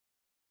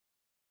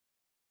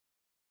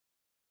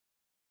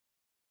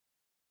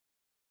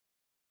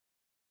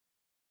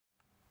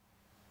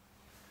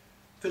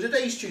For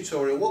today's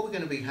tutorial, what we're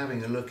going to be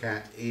having a look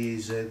at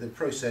is the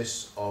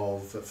process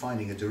of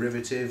finding a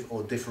derivative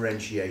or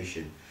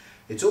differentiation.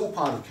 It's all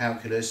part of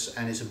calculus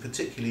and it's a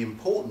particularly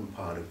important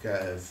part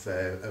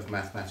of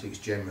mathematics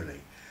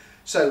generally.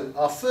 So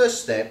our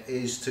first step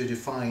is to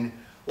define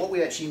what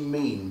we actually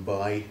mean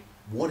by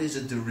what is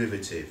a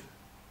derivative.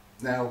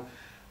 Now,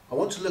 I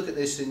want to look at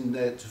this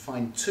to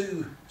find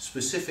two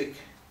specific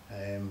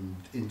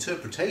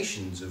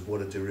interpretations of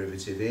what a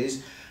derivative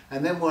is,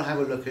 and then we'll have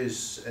a look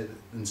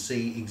and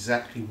see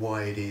exactly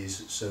why it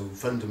is so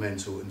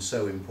fundamental and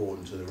so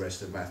important to the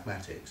rest of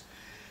mathematics.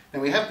 Now,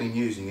 we have been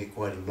using it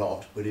quite a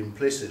lot, but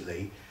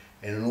implicitly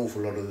in an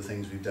awful lot of the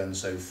things we've done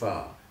so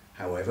far.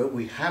 However,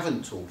 we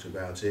haven't talked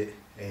about it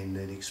in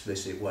an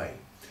explicit way.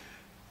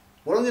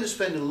 What I'm going to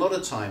spend a lot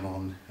of time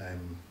on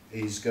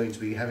is going to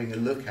be having a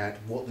look at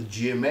what the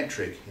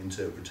geometric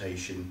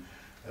interpretation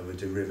of a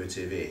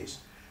derivative is.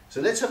 So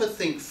let's have a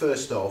think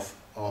first off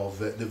of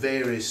the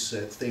various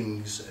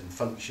things and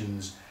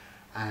functions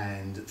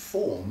and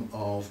form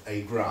of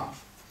a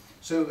graph.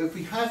 So if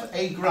we have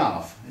a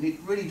graph, and it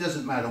really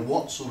doesn't matter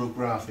what sort of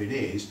graph it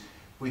is,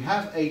 we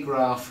have a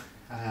graph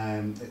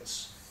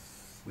that's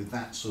with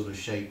that sort of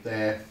shape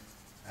there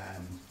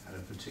at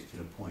a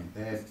particular point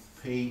there,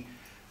 P.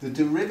 The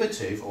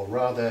derivative, or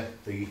rather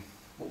the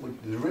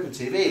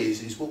derivative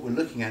is what we're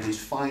looking at is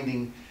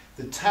finding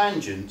the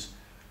tangent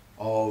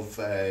of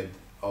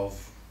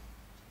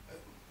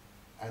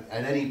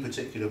at any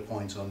particular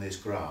point on this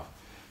graph.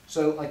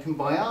 So I can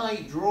by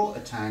eye draw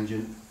a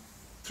tangent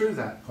through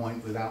that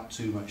point without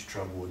too much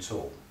trouble at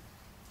all.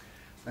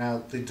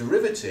 Now the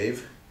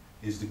derivative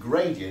is the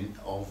gradient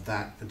of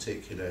that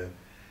particular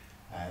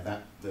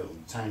that little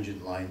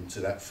tangent line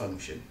to that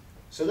function.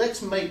 So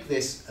let's make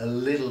this a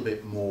little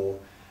bit more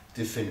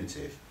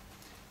definitive.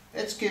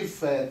 Let's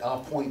give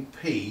our point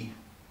P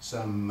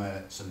some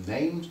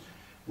names.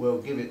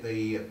 We'll give it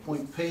the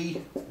point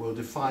P, we'll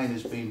define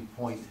as being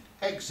point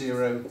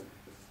x0,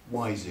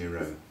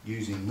 y0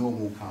 using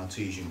normal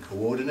Cartesian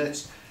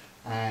coordinates,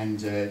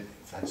 and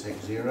if that's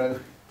x0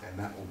 then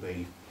that will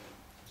be,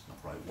 it's not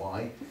right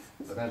y,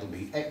 but that'll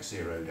be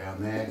x0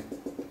 down there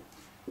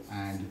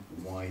and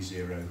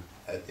y0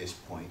 at this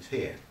point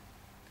here.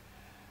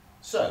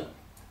 So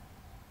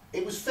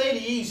it was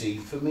fairly easy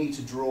for me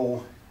to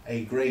draw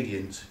a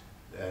gradient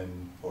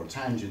or a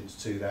tangent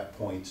to that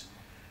point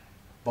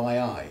by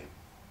eye.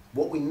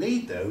 What we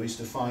need though is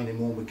to find a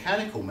more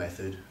mechanical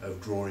method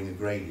of drawing a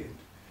gradient.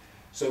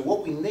 So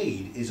what we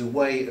need is a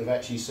way of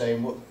actually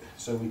saying what,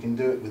 so we can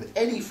do it with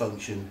any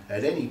function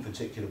at any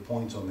particular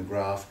point on the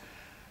graph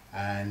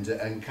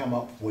and come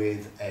up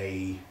with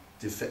a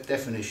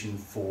definition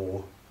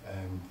for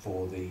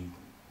the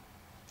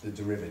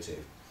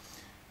derivative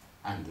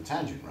and the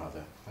tangent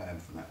rather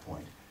from that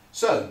point.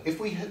 So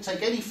if we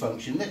take any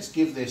function, let's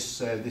give this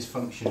this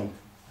function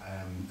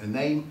a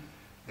name.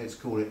 Let's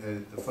call it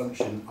a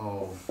function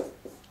of,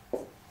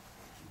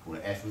 call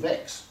it f of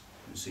x.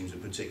 It seems a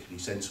particularly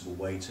sensible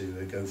way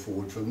to go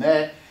forward from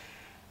there.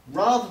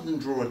 Rather than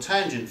draw a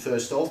tangent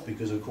first off,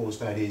 because of course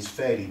that is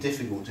fairly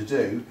difficult to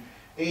do,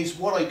 is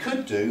what I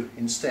could do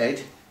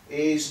instead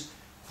is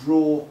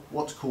draw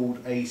what's called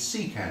a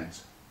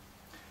secant.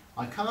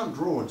 I can't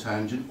draw a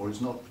tangent, or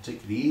it's not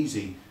particularly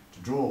easy to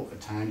draw a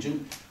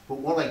tangent, but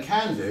what I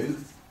can do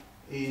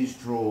is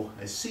draw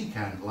a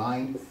secant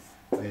line.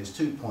 There's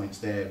 2 points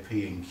there,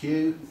 P and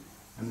Q,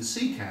 and the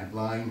secant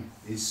line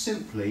is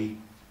simply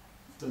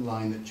the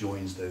line that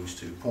joins those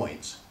 2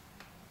 points.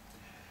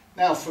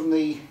 Now from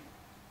the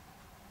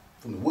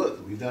work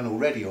that we've done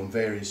already on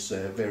various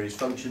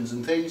functions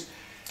and things,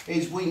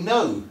 is we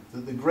know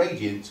that the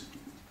gradient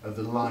of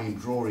the line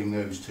drawing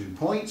those 2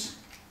 points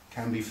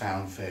can be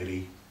found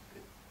fairly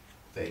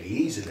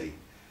easily.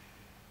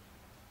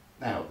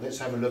 Now let's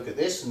have a look at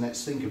this and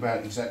let's think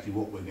about exactly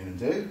what we're going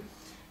to do.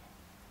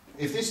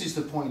 If this is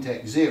the point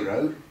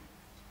x0,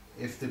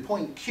 if the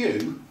point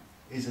Q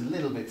is a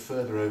little bit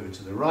further over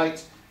to the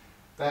right,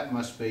 that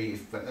must be,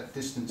 if that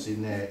distance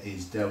in there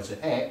is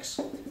delta x,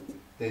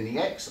 then the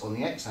x on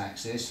the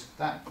x-axis,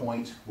 that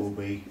point will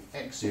be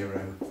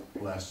x0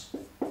 plus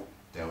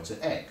delta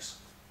x.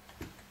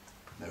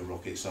 No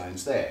rocket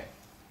science there.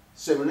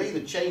 Similarly,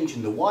 the change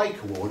in the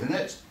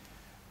y-coordinate,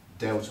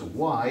 delta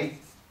y,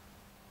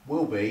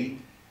 will be,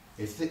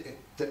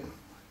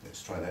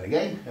 let's try that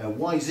again,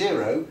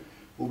 y0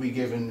 will be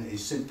given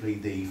is simply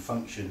the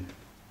function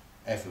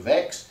f of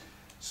x.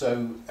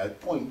 So at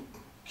point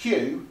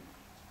Q,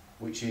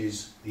 which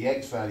is the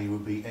x value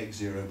would be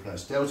x0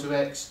 plus delta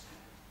x,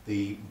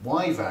 the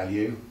y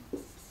value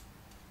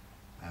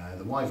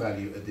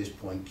at this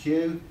point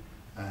Q,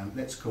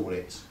 let's call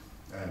it,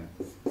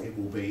 it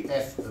will be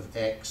f of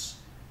x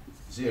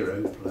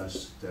 0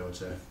 plus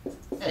delta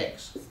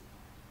x.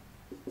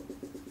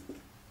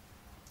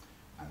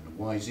 And the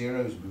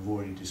y0, as we've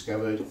already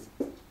discovered,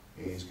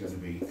 is going to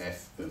be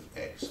f of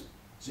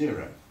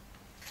x0.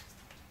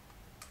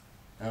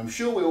 Now, I'm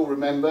sure we all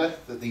remember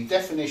that the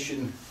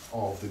definition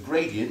of the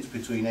gradient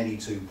between any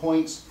 2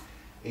 points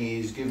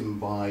is given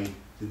by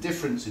the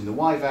difference in the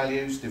y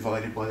values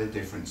divided by the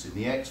difference in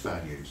the x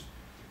values.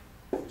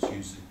 let's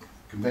use the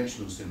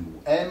conventional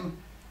symbol m.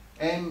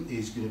 M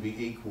is going to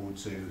be equal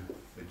to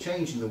the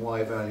change in the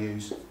y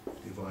values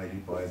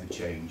divided by the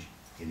change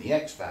in the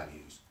x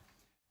values.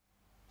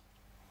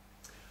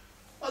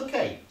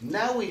 Okay,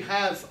 now we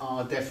have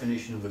our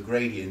definition of a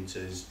gradient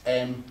as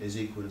m is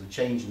equal to the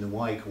change in the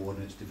y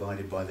coordinates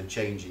divided by the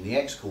change in the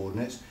x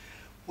coordinates.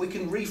 We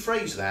can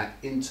rephrase that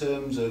in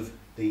terms of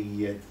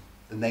the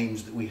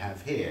names that we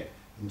have here,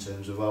 in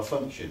terms of our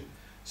function.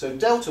 So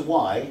delta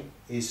y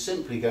is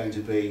simply going to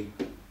be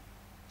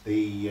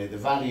the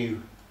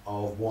value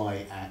of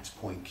y at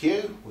point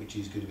Q, which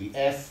is going to be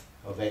f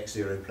of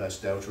x0 plus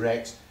delta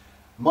x,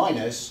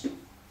 minus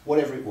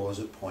whatever it was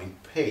at point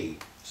P.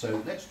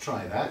 So let's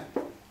try that,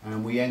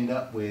 and we end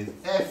up with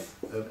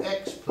f of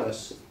x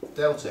plus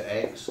delta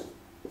x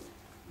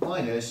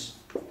minus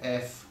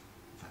f,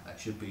 in fact that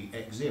should be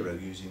x0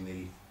 using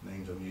the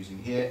names I'm using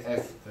here,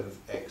 f of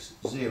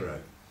x0,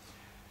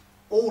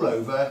 all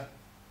over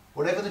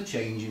whatever the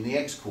change in the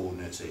x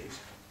coordinates is.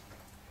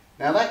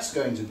 Now that's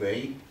going to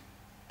be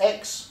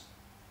x0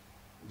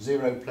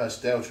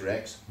 plus delta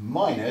x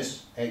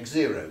minus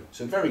x0.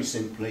 So very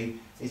simply,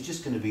 it's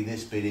just going to be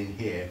this bit in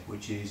here,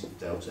 which is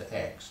delta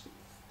x.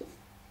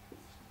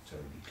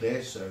 Totally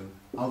clear. So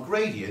our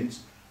gradient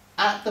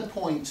at the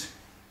point,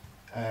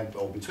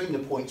 or between the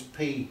points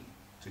P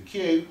to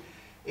Q,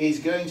 is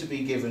going to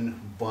be given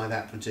by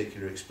that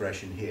particular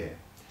expression here.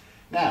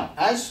 Now,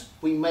 as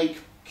we make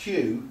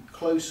Q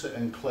closer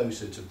and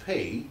closer to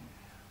P,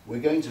 we're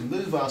going to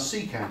move our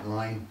secant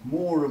line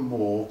more and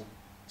more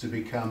to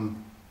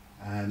become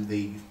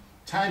the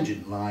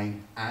tangent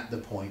line at the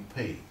point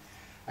P.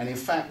 And in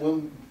fact,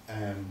 when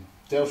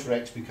delta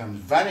x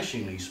becomes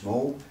vanishingly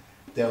small,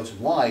 delta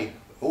y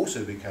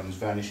also becomes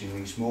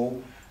vanishingly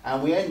small,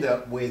 and we end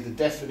up with the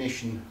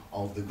definition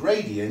of the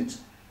gradient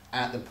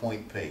at the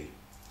point P.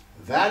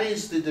 That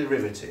is the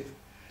derivative,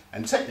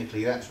 and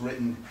technically that's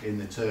written in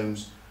the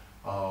terms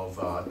of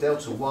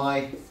delta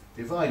y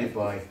divided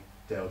by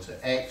delta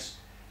x,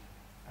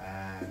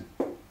 and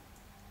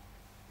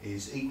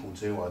is equal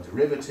to, our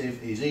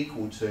derivative is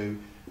equal to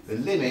the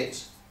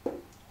limit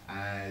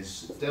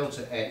as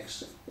delta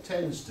x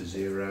tends to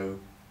 0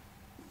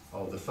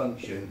 of the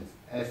function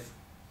f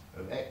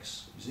of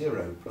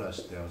x0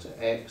 plus delta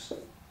x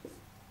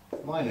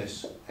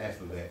minus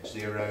f of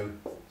x0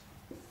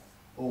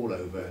 all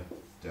over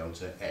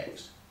delta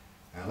x.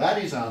 Now that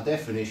is our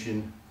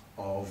definition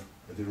of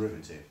a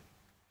derivative.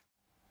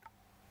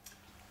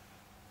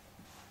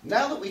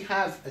 Now that we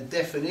have a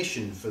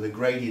definition for the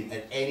gradient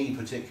at any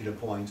particular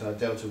point, our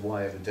delta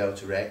y over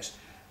delta x,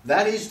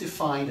 that is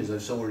defined, as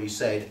I've already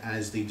said,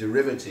 as the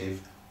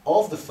derivative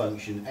of the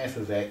function f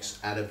of x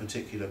at a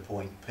particular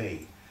point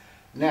P.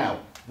 Now,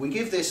 we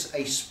give this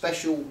a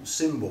special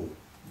symbol.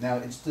 Now,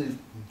 it's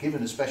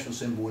given a special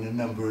symbol in a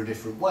number of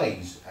different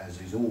ways, as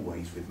is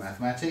always with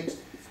mathematics.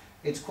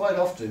 It's quite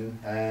often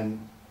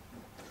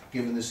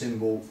given the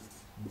symbol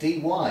dy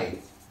by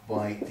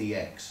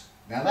dx.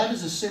 Now that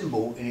is a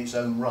symbol in its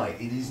own right.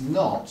 It is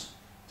not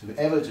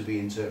ever to be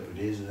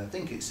interpreted, and I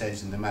think it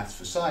says in the Maths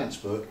for Science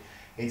book,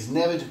 it's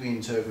never to be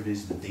interpreted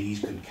as the d's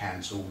could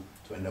cancel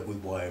to end up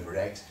with y over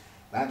x.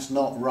 That's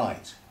not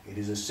right. It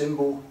is a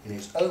symbol in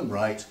its own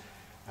right,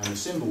 and the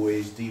symbol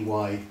is dy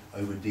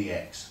over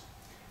dx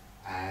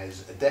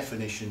as a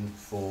definition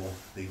for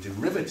the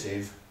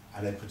derivative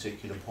at a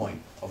particular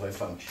point of a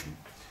function.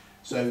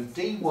 So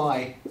dy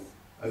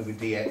over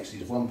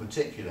dx is one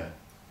particular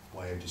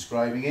way of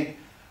describing it.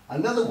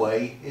 Another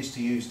way is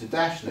to use the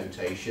dash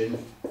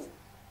notation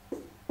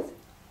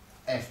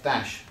f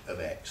dash of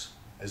x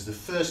as the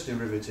first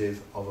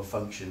derivative of a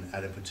function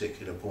at a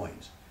particular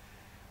point.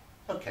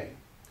 Okay,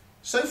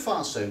 so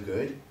far so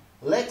good.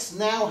 Let's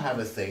now have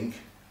a think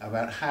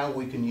about how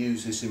we can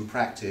use this in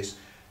practice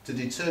to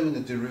determine the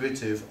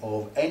derivative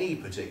of any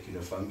particular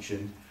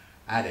function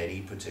at any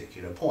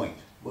particular point.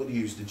 We'll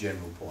use the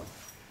general point.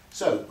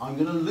 So I'm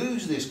going to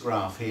lose this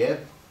graph here,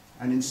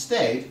 and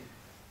instead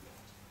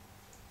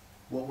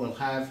what we'll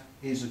have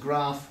is a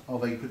graph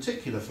of a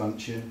particular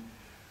function.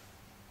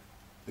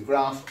 The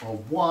graph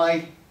of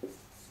y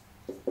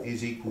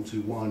is equal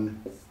to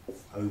 1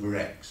 over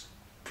x.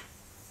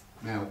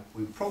 Now,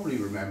 we probably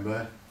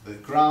remember the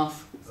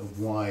graph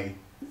of y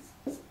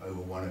over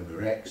 1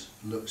 over x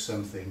looks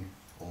something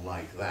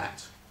like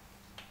that.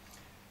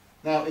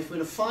 Now, if we're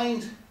to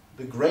find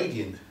the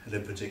gradient at a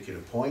particular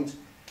point,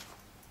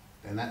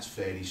 then that's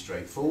fairly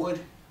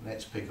straightforward.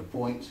 Let's pick a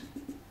point,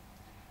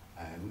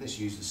 and let's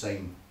use the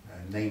same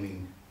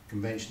naming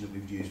convention that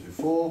we've used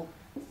before.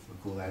 We'll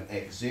call that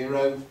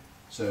x0.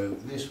 So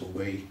this will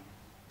be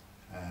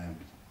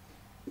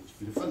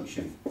the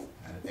function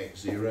at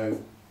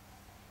x0,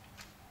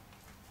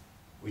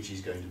 which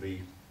is going to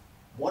be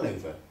 1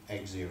 over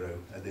x0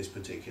 at this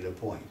particular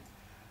point.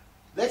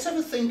 Let's have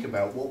a think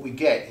about what we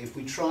get if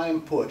we try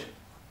and put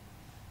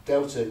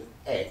delta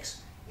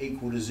x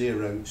equal to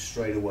 0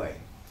 straight away.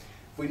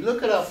 If we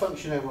look at our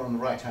function over on the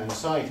right hand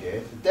side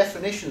here, the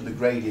definition of the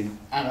gradient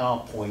at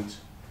our point,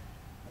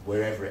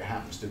 wherever it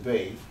happens to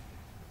be,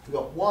 we've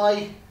got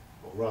y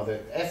or rather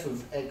f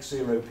of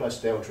x0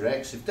 plus delta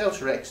x, if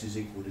delta x is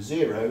equal to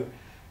 0,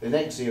 then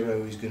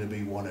x0 is going to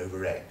be 1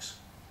 over x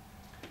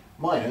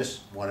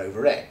minus 1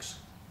 over x,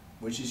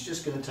 which is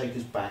just going to take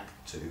us back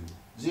to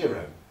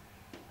 0.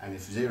 And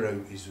if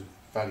 0 is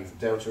a value for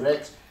delta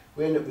x,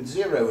 we end up with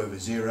 0 over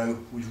 0,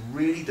 which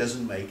really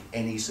doesn't make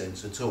any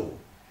sense at all.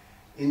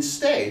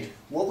 Instead,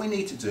 what we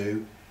need to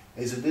do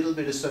is a little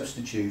bit of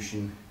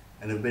substitution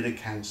and a bit of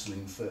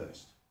cancelling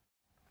first.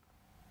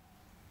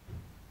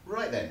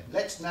 Right then,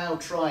 let's now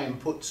try and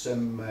put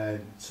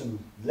some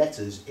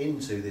letters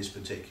into this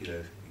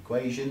particular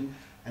equation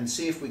and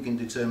see if we can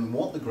determine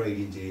what the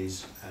gradient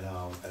is at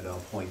our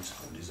point,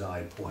 our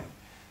desired point.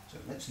 So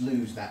let's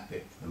lose that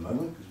bit for the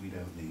moment because we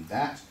don't need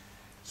that.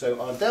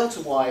 So our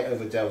delta y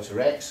over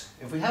delta x,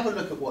 if we have a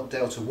look at what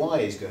delta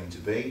y is going to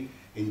be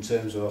in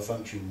terms of our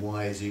function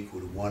y is equal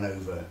to 1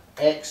 over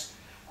x,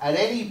 at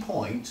any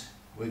point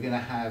we're going to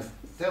have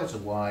delta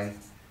y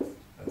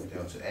over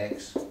delta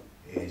x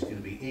is going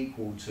to be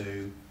equal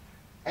to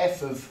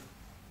f of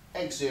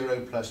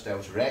x0 plus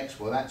delta x.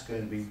 Well, that's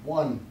going to be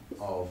 1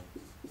 of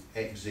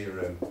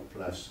x0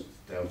 plus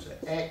delta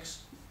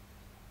x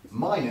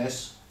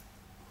minus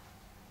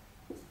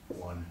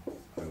 1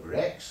 over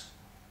x,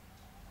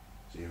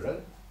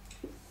 0,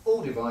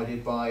 all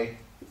divided by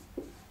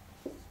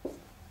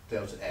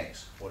delta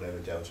x, whatever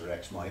delta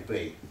x might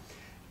be.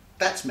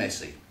 That's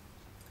messy.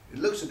 It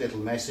looks a little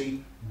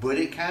messy, but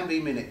it can be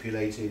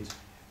manipulated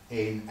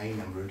in a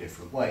number of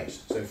different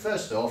ways. So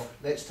first off,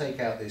 let's take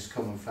out this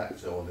common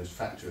factor, or this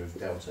factor of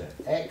delta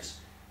x,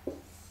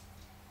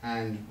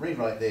 and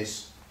rewrite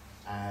this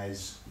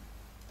as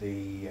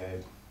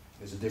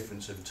as a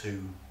difference of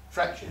two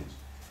fractions.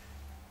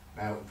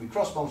 Now, if we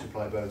cross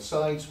multiply both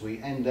sides,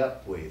 we end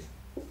up with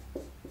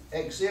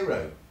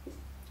x0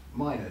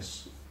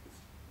 minus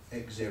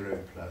x0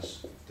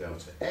 plus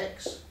delta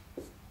x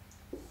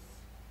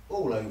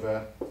all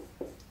over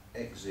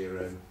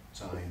x0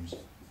 times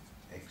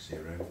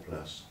x0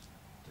 plus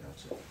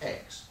delta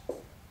x. So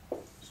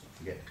don't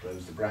forget to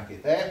close the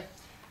bracket there,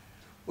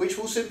 which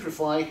will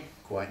simplify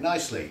quite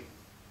nicely.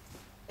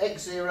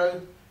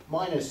 x0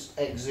 minus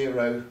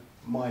x0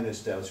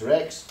 minus delta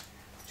x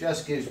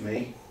just gives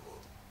me,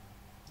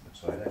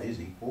 sorry, that is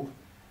equal,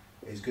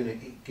 is going to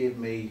give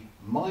me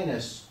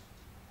minus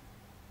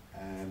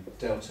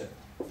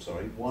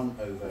 1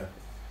 over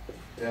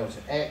delta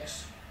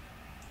x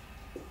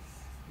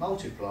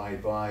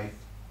multiplied by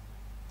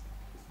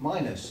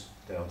minus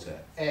delta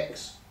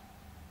x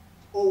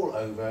all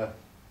over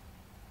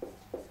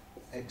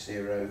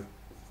x0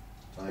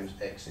 times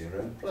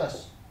x0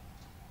 plus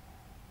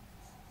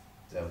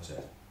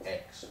delta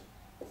x.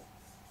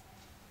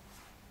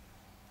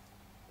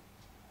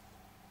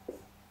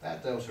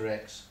 That delta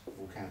x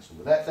will cancel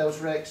with that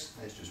delta x.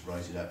 Let's just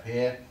write it up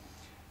here.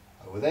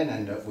 I will then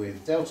end up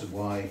with delta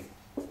y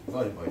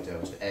divided by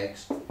delta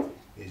x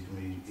is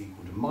going to be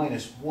equal to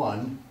minus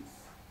 1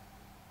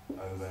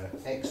 over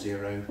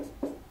x0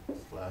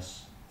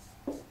 plus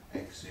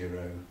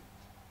x0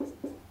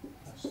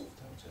 plus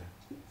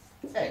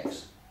delta x.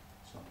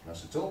 It's not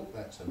plus at all,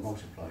 that's a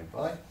multiplied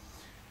by.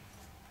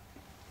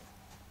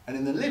 And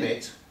in the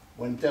limit,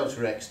 when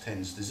delta x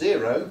tends to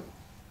 0,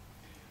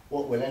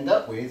 what we'll end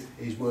up with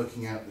is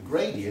working out the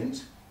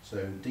gradient,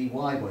 so dy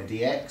by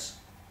dx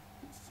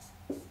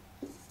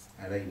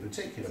at a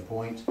particular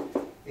point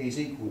is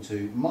equal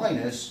to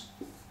minus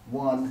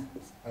 1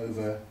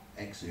 over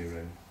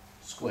x0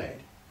 squared,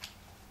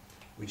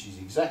 which is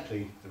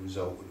exactly the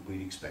result that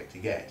we'd expect to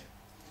get.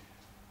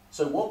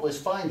 So what we're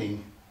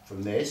finding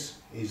from this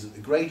is that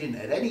the gradient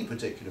at any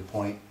particular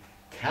point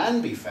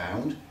can be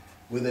found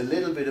with a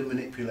little bit of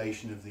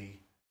manipulation of the